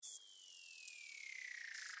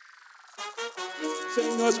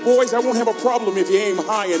Saying us boys, I won't have a problem if you aim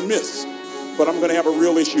high and miss, but I'm going to have a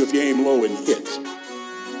real issue if you aim low and hit.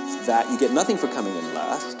 That you get nothing for coming in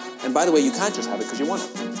last. And by the way, you can't just have it because you want it.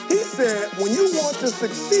 He said, when you want to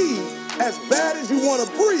succeed as bad as you want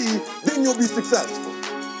to breathe, then you'll be successful.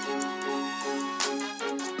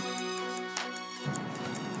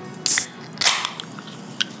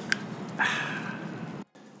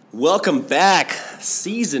 Welcome back.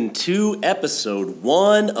 Season 2, Episode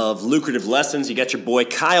 1 of Lucrative Lessons. You got your boy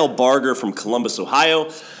Kyle Barger from Columbus,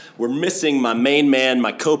 Ohio. We're missing my main man,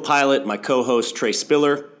 my co-pilot, my co-host, Trey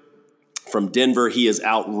Spiller from Denver. He is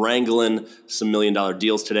out wrangling some million-dollar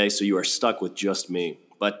deals today, so you are stuck with just me.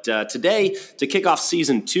 But today, to kick off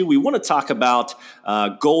Season 2, we want to talk about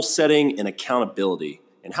goal setting and accountability.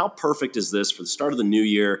 And how perfect is this for the start of the new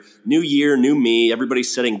year? New year, new me,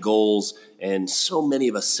 everybody's setting goals, and so many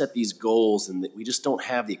of us set these goals and we just don't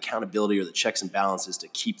have the accountability or the checks and balances to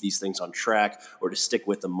keep these things on track or to stick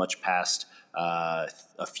with them much past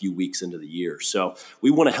a few weeks into the year. So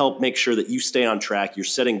we want to help make sure that you stay on track. You're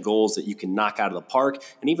setting goals that you can knock out of the park,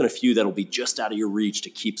 and even a few that'll be just out of your reach to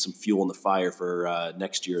keep some fuel in the fire for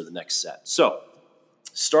next year or the next set. So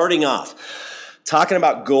starting off, talking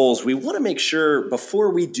about goals, we want to make sure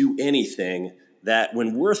before we do anything that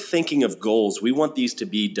when we're thinking of goals, we want these to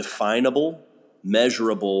be definable,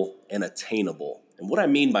 measurable, and attainable. And what I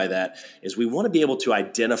mean by that is we want to be able to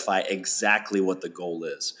identify exactly what the goal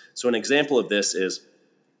is. So an example of this is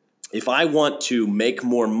if I want to make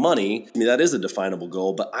more money, I mean, that is a definable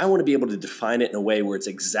goal, but I want to be able to define it in a way where it's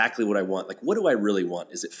exactly what I want. Like, what do I really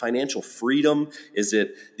want? Is it financial freedom? Is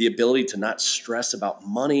it the ability to not stress about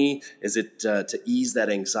money? Is it to ease that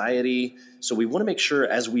anxiety? So we want to make sure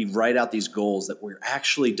as we write out these goals that we're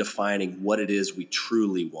actually defining what it is we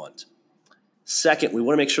truly want. Second, we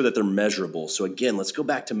want to make sure that they're measurable. So again, let's go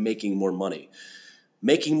back to making more money.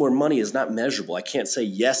 Making more money is not measurable. I can't say,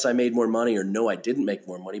 yes, I made more money, or no, I didn't make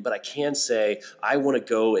more money, but I can say, I want to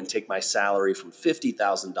go and take my salary from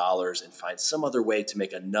 $50,000 and find some other way to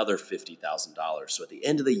make another $50,000. So at the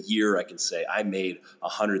end of the year, I can say, I made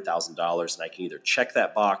 $100,000, and I can either check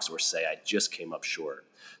that box or say, I just came up short.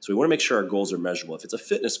 So we want to make sure our goals are measurable. If it's a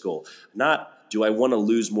fitness goal, not do I want to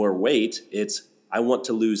lose more weight, it's I want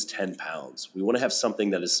to lose 10 pounds. We want to have something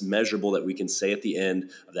that is measurable that we can say at the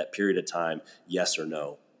end of that period of time, yes or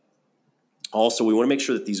no. Also, we want to make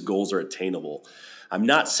sure that these goals are attainable. I'm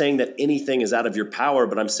not saying that anything is out of your power,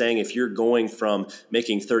 but I'm saying if you're going from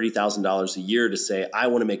making $30,000 a year to say, I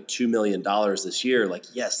want to make $2 million this year, like,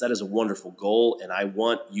 yes, that is a wonderful goal, and I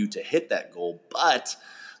want you to hit that goal, but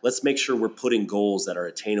let's make sure we're putting goals that are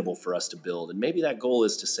attainable for us to build. And maybe that goal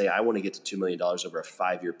is to say, I want to get to $2 million over a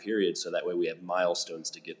 5-year period, so that way we have milestones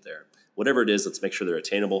to get there. Whatever it is, let's make sure they're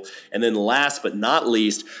attainable. And then last but not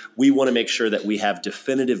least, we want to make sure that we have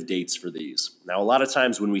definitive dates for these. Now, a lot of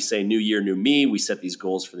times when we say new year, new me, we set these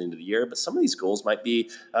goals for the end of the year, but some of these goals might be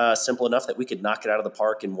simple enough that we could knock it out of the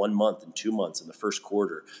park in 1 month, in 2 months, in the first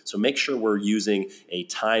quarter. So make sure we're using a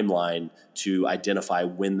timeline to identify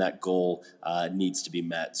when that goal needs to be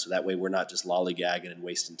met. So that way we're not just lollygagging and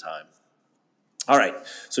wasting time. All right,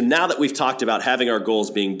 so now that we've talked about having our goals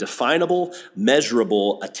being definable,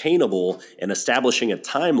 measurable, attainable, and establishing a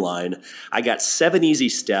timeline, I got 7 easy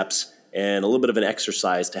steps and a little bit of an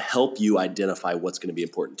exercise to help you identify what's going to be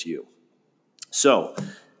important to you. So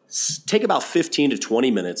take about 15 to 20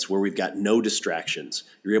 minutes where we've got no distractions.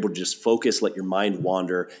 You're able to just focus, let your mind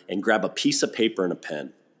wander, and grab a piece of paper and a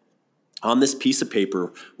pen. On this piece of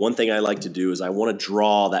paper, one thing I like to do is I want to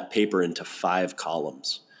draw that paper into 5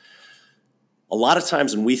 columns. A lot of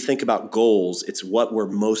times when we think about goals, it's what we're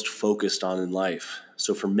most focused on in life.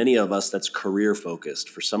 So for many of us, that's career focused.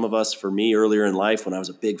 For some of us, for me earlier in life, when I was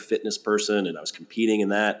a big fitness person and I was competing in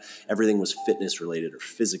that, everything was fitness related or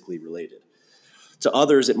physically related. To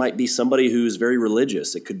others, it might be somebody who's very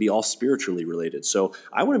religious. It could be all spiritually related. So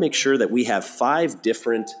I want to make sure that we have 5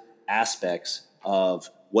 different aspects of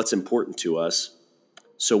what's important to us.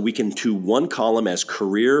 So we can do one column as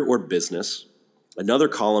career or business, another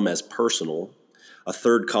column as personal, a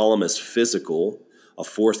third column as physical, a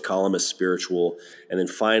fourth column as spiritual, and then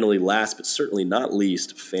finally, last but certainly not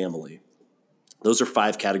least, family. Those are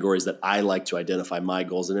 5 categories that I like to identify my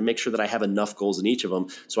goals and then make sure that I have enough goals in each of them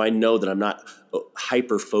so I know that I'm not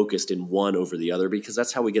hyper-focused in one over the other, because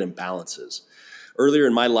that's how we get imbalances. Earlier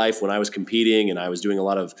in my life when I was competing and I was doing a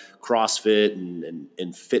lot of CrossFit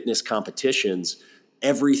and fitness competitions,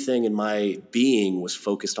 everything in my being was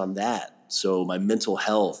focused on that. So my mental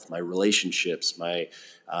health, my relationships, my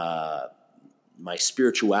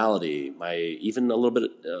spirituality, even a little bit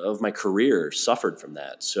of my career suffered from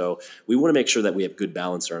that. So we want to make sure that we have good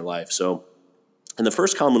balance in our life. So In the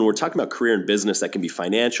first column, when we're talking about career and business, that can be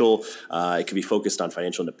financial. It can be focused on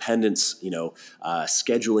financial independence,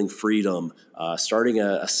 scheduling freedom, starting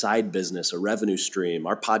a side business, a revenue stream.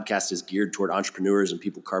 Our podcast is geared toward entrepreneurs and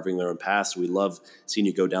people carving their own paths. So we love seeing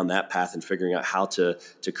you go down that path and figuring out how to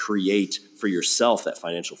create for yourself that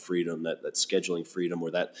financial freedom, that scheduling freedom,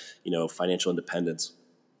 or that financial independence.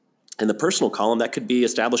 In the personal column, that could be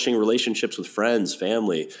establishing relationships with friends,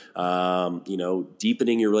 family,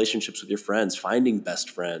 deepening your relationships with your friends, finding best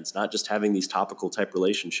friends, not just having these topical type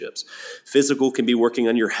relationships. Physical can be working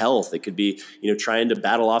on your health. It could be, trying to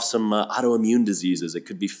battle off some autoimmune diseases. It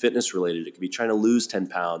could be fitness related. It could be trying to lose 10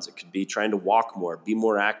 pounds. It could be trying to walk more, be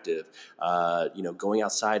more active, going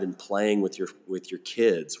outside and playing with your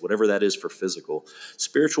kids, whatever that is for physical.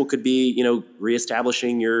 Spiritual could be,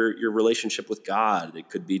 reestablishing your relationship with God. It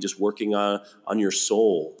could be just working on your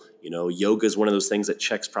soul. Yoga is one of those things that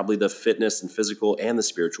checks probably the fitness and physical and the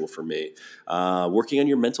spiritual for me. Working on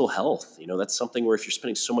your mental health. That's something where if you're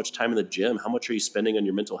spending so much time in the gym, how much are you spending on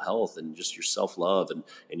your mental health and just your self-love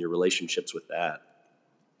and your relationships with that?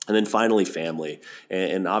 And then finally, family.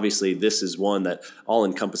 And obviously, this is one that all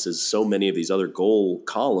encompasses so many of these other goal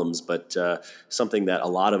columns, but something that a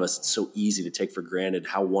lot of us, it's so easy to take for granted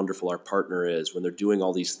how wonderful our partner is. When they're doing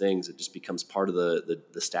all these things, it just becomes part of the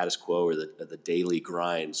status quo or the daily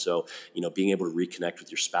grind. So, being able to reconnect with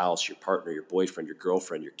your spouse, your partner, your boyfriend, your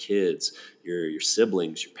girlfriend, your kids, your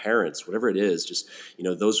siblings, your parents, whatever it is, just,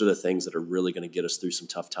 those are the things that are really going to get us through some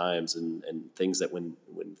tough times and things that when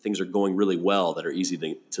things are going really well that are easy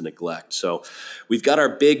to neglect. So we've got our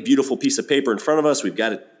big, beautiful piece of paper in front of us. We've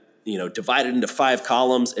got it, divided into 5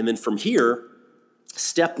 columns. And then from here,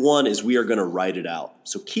 step 1 is we are going to write it out.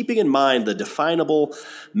 So keeping in mind the definable,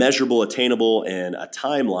 measurable, attainable, and a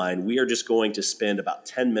timeline, we are just going to spend about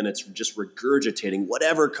 10 minutes just regurgitating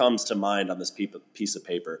whatever comes to mind on this piece of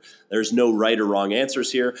paper. There's no right or wrong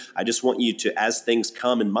answers here. I just want you to, as things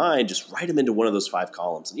come in mind, just write them into one of those 5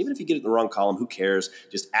 columns. And even if you get it in the wrong column, who cares?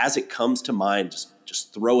 Just as it comes to mind,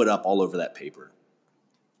 just throw it up all over that paper.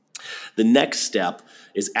 The next step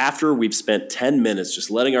is after we've spent 10 minutes just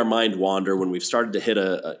letting our mind wander, when we've started to hit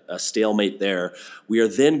a stalemate there, we are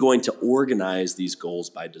then going to organize these goals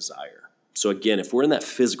by desire. So again, if we're in that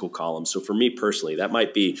physical column, so for me personally, that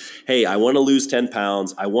might be, hey, I want to lose 10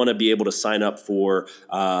 pounds. I want to be able to sign up for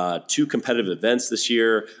 2 competitive events this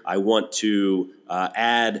year. I want to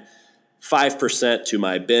add 5% to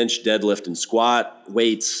my bench, deadlift, and squat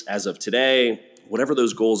weights as of today. Whatever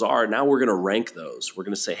those goals are, now we're going to rank those. We're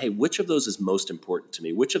going to say, hey, which of those is most important to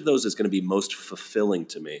me? Which of those is going to be most fulfilling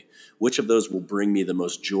to me? Which of those will bring me the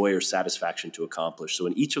most joy or satisfaction to accomplish? So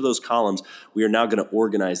in each of those columns, we are now going to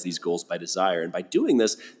organize these goals by desire. And by doing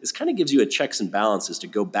this kind of gives you a checks and balances to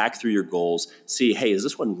go back through your goals, see, hey, is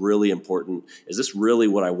this one really important? Is this really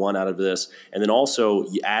what I want out of this? And then also,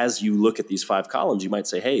 as you look at these 5 columns, you might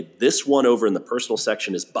say, hey, this one over in the personal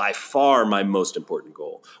section is by far my most important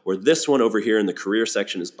goal. Or this one over here in the career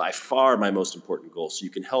section is by far my most important goal. So you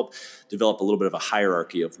can help develop a little bit of a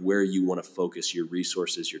hierarchy of where you want to focus your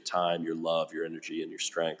resources, your time, your love, your energy, and your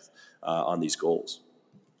strength on these goals.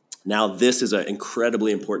 Now, this is an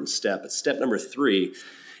incredibly important step. But step number 3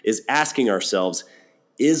 is asking ourselves,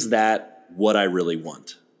 is that what I really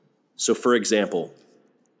want? So for example,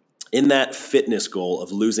 in that fitness goal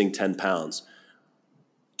of losing 10 pounds,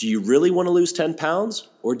 do you really want to lose 10 pounds,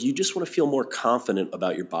 or do you just want to feel more confident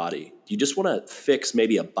about your body? Do you just want to fix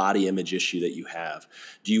maybe a body image issue that you have?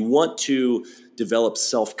 Do you want to develop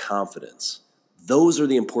self-confidence? Those are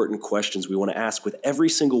the important questions we want to ask with every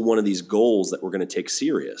single one of these goals that we're going to take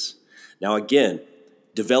serious. Now, again,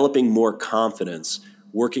 developing more confidence,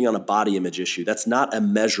 working on a body image issue, that's not a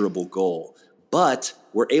measurable goal. But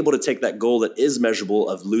we're able to take that goal that is measurable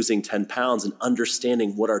of losing 10 pounds and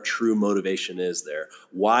understanding what our true motivation is there,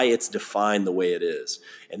 why it's defined the way it is.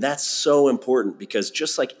 And that's so important, because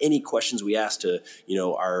just like any questions we ask to,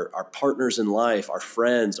 our partners in life, our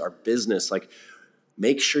friends, our business,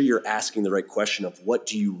 make sure you're asking the right question of what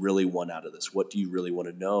do you really want out of this? What do you really want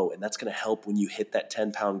to know? And that's going to help when you hit that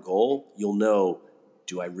 10-pound goal. You'll know,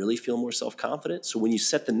 do I really feel more self-confident? So when you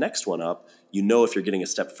set the next one up, you know if you're getting a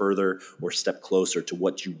step further or a step closer to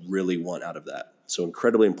what you really want out of that. So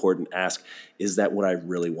incredibly important, ask, is that what I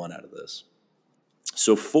really want out of this?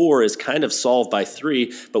 So 4 is kind of solved by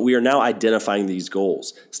 3, but we are now identifying these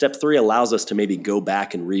goals. Step 3 allows us to maybe go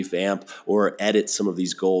back and revamp or edit some of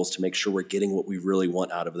these goals to make sure we're getting what we really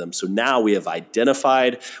want out of them. So now we have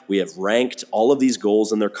identified, we have ranked all of these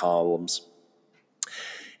goals in their columns.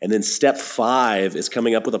 And then step 5 is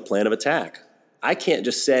coming up with a plan of attack. I can't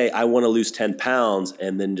just say I want to lose 10 pounds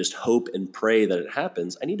and then just hope and pray that it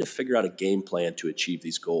happens. I need to figure out a game plan to achieve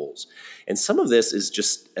these goals. And some of this is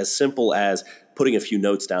just as simple as putting a few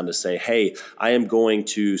notes down to say, hey, I am going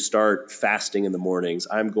to start fasting in the mornings.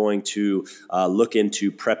 I'm going to look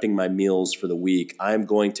into prepping my meals for the week. I'm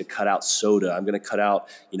going to cut out soda. I'm going to cut out,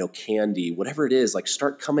 candy, whatever it is. Like,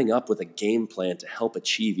 start coming up with a game plan to help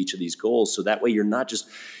achieve each of these goals. So that way you're not just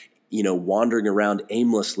wandering around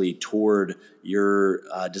aimlessly toward your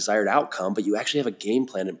desired outcome, but you actually have a game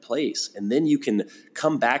plan in place. And then you can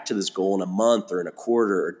come back to this goal in a month or in a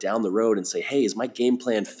quarter or down the road and say, hey, is my game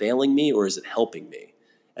plan failing me or is it helping me?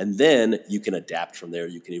 And then you can adapt from there.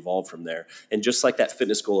 You can evolve from there. And just like that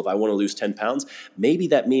fitness goal, if I want to lose 10 pounds, maybe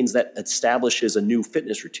that means that establishes a new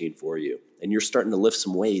fitness routine for you. And you're starting to lift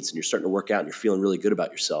some weights and you're starting to work out and you're feeling really good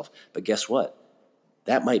about yourself. But guess what?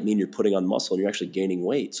 That might mean you're putting on muscle and you're actually gaining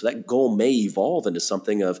weight. So that goal may evolve into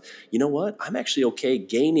something of, you know what, I'm actually okay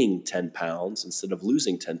gaining 10 pounds instead of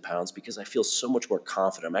losing 10 pounds because I feel so much more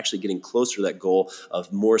confident. I'm actually getting closer to that goal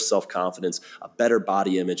of more self-confidence, a better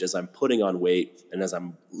body image as I'm putting on weight and as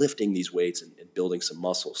I'm lifting these weights and building some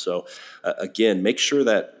muscle. So again, make sure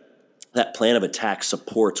that that plan of attack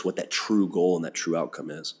supports what that true goal and that true outcome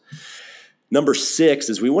is. Number 6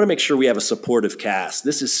 is we want to make sure we have a supportive cast.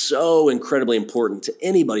 This is so incredibly important to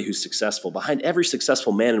anybody who's successful. Behind every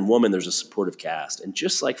successful man and woman, there's a supportive cast. And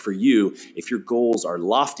just like for you, if your goals are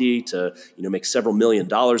lofty to make several $1 million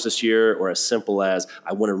this year, or as simple as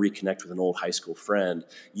I want to reconnect with an old high school friend,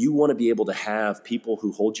 you want to be able to have people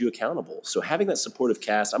who hold you accountable. So having that supportive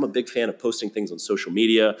cast, I'm a big fan of posting things on social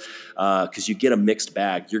media because you get a mixed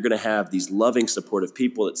bag. You're going to have these loving, supportive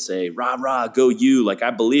people that say, rah, rah, go you. Like,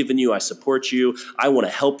 I believe in you. I support you. I want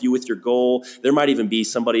to help you with your goal. There might even be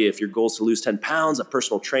somebody, if your goal is to lose 10 pounds, a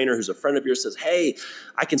personal trainer who's a friend of yours says, hey,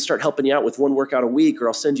 I can start helping you out with 1 workout a week, or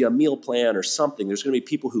I'll send you a meal plan or something. There's going to be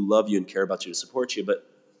people who love you and care about you to support you. But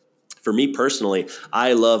for me personally,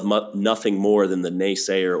 I love nothing more than the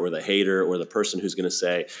naysayer or the hater or the person who's going to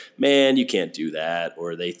say, man, you can't do that,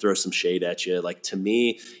 or they throw some shade at you. Like, to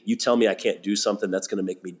me, you tell me I can't do something, that's going to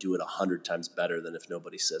make me do it 100 times better than if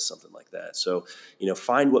nobody says something like that. So,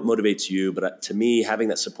 find what motivates you. But to me, having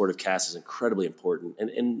that supportive cast is incredibly important.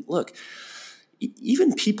 And look,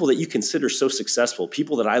 even people that you consider so successful,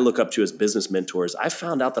 people that I look up to as business mentors, I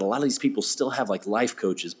found out that a lot of these people still have like life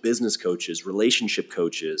coaches, business coaches, relationship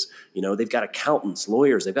coaches. They've got accountants,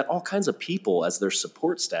 lawyers, they've got all kinds of people as their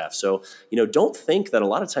support staff. So, don't think that a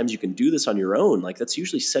lot of times you can do this on your own. Like, that's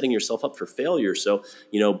usually setting yourself up for failure. So,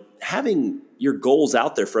 having your goals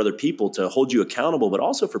out there for other people to hold you accountable, but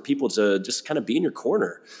also for people to just kind of be in your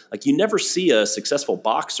corner. Like, you never see a successful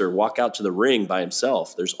boxer walk out to the ring by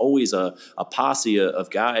himself. There's always a posse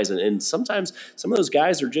of guys. And sometimes some of those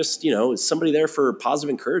guys are just, somebody there for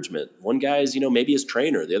positive encouragement. One guy's, maybe his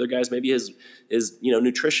trainer. The other guy's maybe his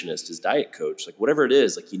nutritionist, his diet coach, like whatever it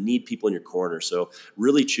is, like you need people in your corner. So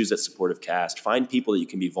really choose that supportive cast. Find people that you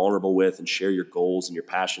can be vulnerable with and share your goals and your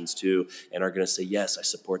passions to, and are going to say, yes, I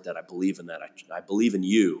support that. I believe in that. I believe in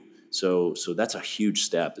you. So that's a huge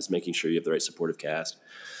step, is making sure you have the right supportive cast.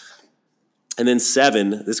 And then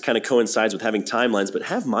 7, this kind of coincides with having timelines, but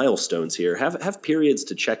have milestones here. Have periods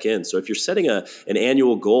to check in. So if you're setting an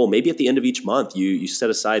annual goal, maybe at the end of each month, you set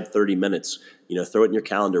aside 30 minutes, throw it in your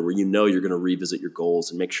calendar where you're going to revisit your goals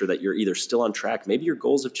and make sure that you're either still on track. Maybe your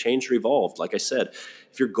goals have changed or evolved. Like I said,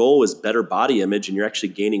 if your goal is better body image and you're actually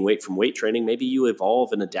gaining weight from weight training, maybe you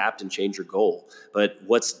evolve and adapt and change your goal. But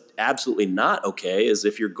what's absolutely not okay is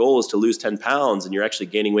if your goal is to lose 10 pounds and you're actually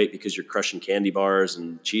gaining weight because you're crushing candy bars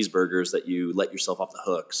and cheeseburgers, that you let yourself off the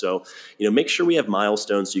hook. So, make sure we have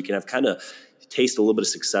milestones so you can have kind of taste a little bit of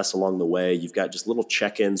success along the way. You've got just little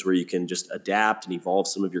check-ins where you can just adapt and evolve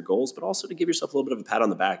some of your goals, but also to give yourself a little bit of a pat on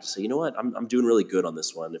the back to say, you know what, I'm doing really good on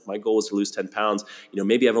this one. If my goal is to lose 10 pounds,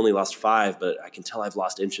 maybe I've only lost 5, but I can tell I've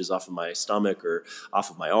lost inches off of my stomach or off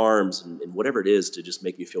of my arms and whatever it is to just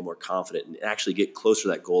make me feel more confident and actually get closer to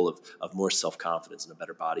that goal of more self-confidence and a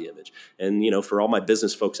better body image. And, for all my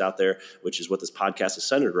business folks out there, which is what this podcast is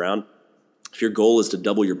centered around, if your goal is to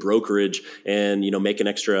double your brokerage and, make an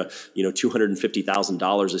extra,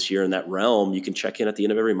 $250,000 this year in that realm, you can check in at the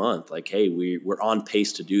end of every month. Like, hey, we're on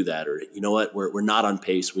pace to do that. Or, you know what, we're not on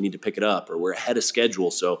pace. We need to pick it up. Or we're ahead of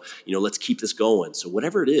schedule. So, let's keep this going. So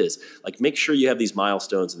whatever it is, like, make sure you have these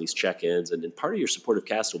milestones and these check-ins. And part of your supportive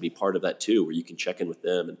cast will be part of that too, where you can check in with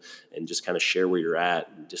them and just kind of share where you're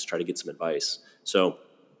at and just try to get some advice. So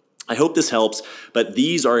I hope this helps, but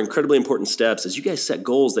these are incredibly important steps as you guys set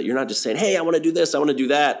goals that you're not just saying, hey, I want to do this, I want to do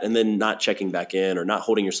that, and then not checking back in or not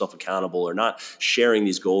holding yourself accountable or not sharing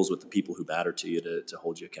these goals with the people who matter to you to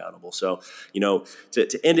hold you accountable. So,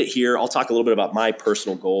 to end it here, I'll talk a little bit about my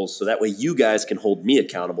personal goals so that way you guys can hold me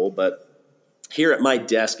accountable. But here at my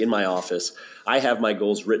desk in my office, I have my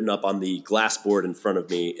goals written up on the glass board in front of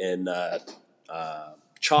me in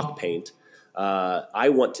chalk paint. I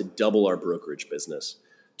want to double our brokerage business.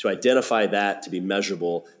 To identify that, to be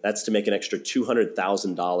measurable, that's to make an extra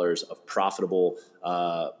 $200,000 of profitable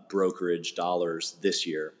brokerage dollars this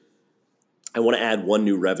year. I want to add one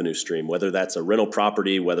new revenue stream, whether that's a rental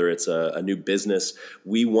property, whether it's a new business.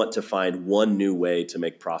 We want to find one new way to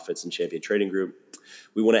make profits in Champion Trading Group.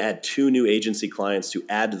 We want to add 2 new agency clients to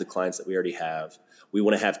add to the clients that we already have. We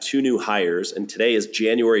want to have 2 new hires, and today is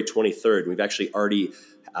January 23rd. We've actually already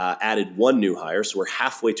added 1 new hire, so we're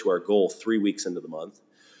halfway to our goal 3 weeks into the month.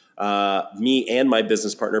 Me and my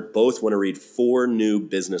business partner both want to read 4 new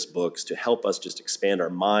business books to help us just expand our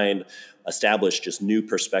mind, establish just new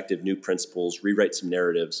perspective, new principles, rewrite some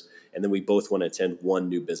narratives. And then we both want to attend 1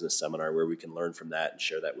 new business seminar where we can learn from that and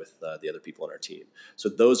share that with the other people on our team. So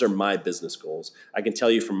those are my business goals. I can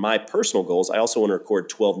tell you from my personal goals, I also want to record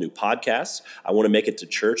 12 new podcasts. I want to make it to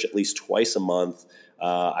church at least twice a month.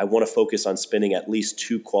 I want to focus on spending at least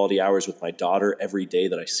 2 quality hours with my daughter every day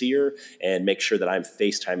that I see her and make sure that I'm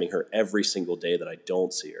FaceTiming her every single day that I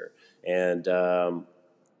don't see her. And,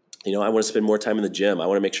 I want to spend more time in the gym. I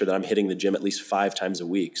want to make sure that I'm hitting the gym at least 5 times a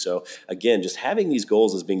week. So again, just having these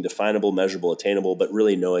goals as being definable, measurable, attainable, but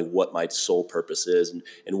really knowing what my sole purpose is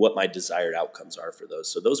and what my desired outcomes are for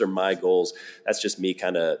those. So those are my goals. That's just me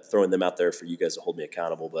kind of throwing them out there for you guys to hold me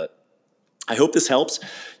accountable. But I hope this helps.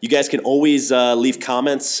 You guys can always leave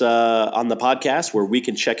comments on the podcast where we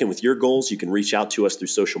can check in with your goals. You can reach out to us through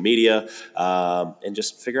social media and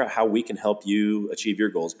just figure out how we can help you achieve your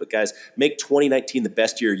goals. But guys, make 2019 the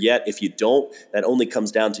best year yet. If you don't, that only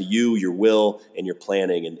comes down to you, your will, and your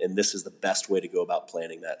planning. And this is the best way to go about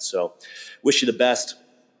planning that. So wish you the best.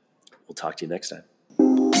 We'll talk to you next time.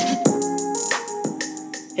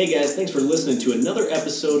 Hey guys, thanks for listening to another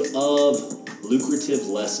episode of Lucrative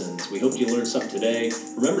Lessons. We hope you learned something today.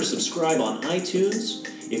 Remember to subscribe on iTunes.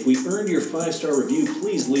 If we earned your 5-star review,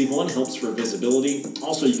 please leave one. Helps for visibility.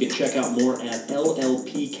 Also, you can check out more at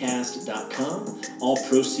llpcast.com. All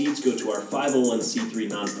proceeds go to our 501c3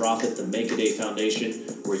 nonprofit, the Make a Day Foundation,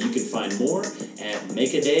 where you can find more at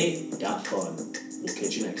makeaday.fun. We'll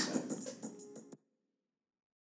catch you next time.